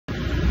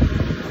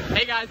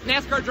guys,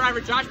 NASCAR driver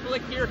Josh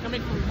Bilicki here,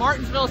 coming from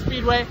Martinsville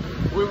Speedway.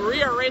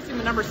 We are racing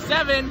the number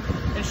 7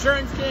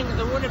 Insurance King of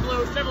the Wounded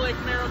Blue Chevrolet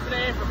Camaro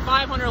today for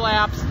 500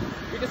 laps.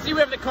 You can see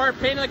we have the car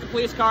painted like a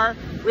police car.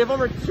 We have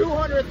over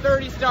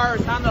 230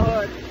 stars on the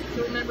hood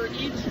to remember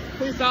each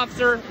police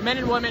officer, men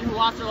and women who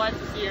lost their lives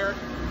this year.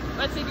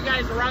 Let's take you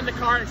guys around the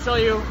car and show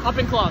you up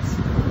and close.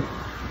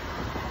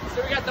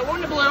 So we got the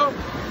Wounded Blue.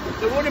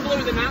 The Wounded Blue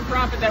is a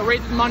nonprofit that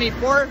raises money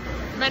for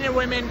men and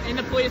women and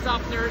the police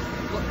officers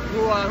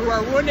who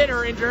are wounded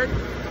or injured.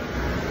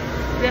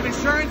 We have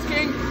Insurance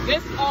King.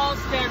 This all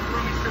stems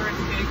from Insurance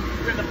King.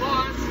 We have the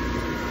boss.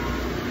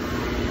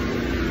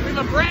 We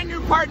have a brand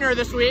new partner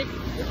this week,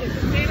 which is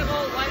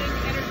Sustainable Lighting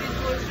Energy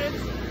Solutions.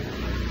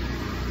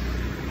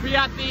 We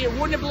got the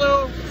Wounded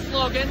Blue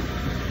slogan,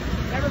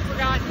 never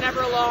forgotten,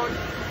 never alone.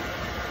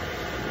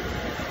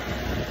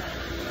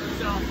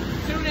 So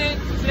tune in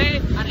today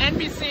on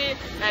NBC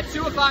at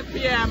 2 o'clock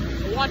p.m.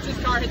 and watch this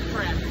car hit the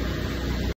track.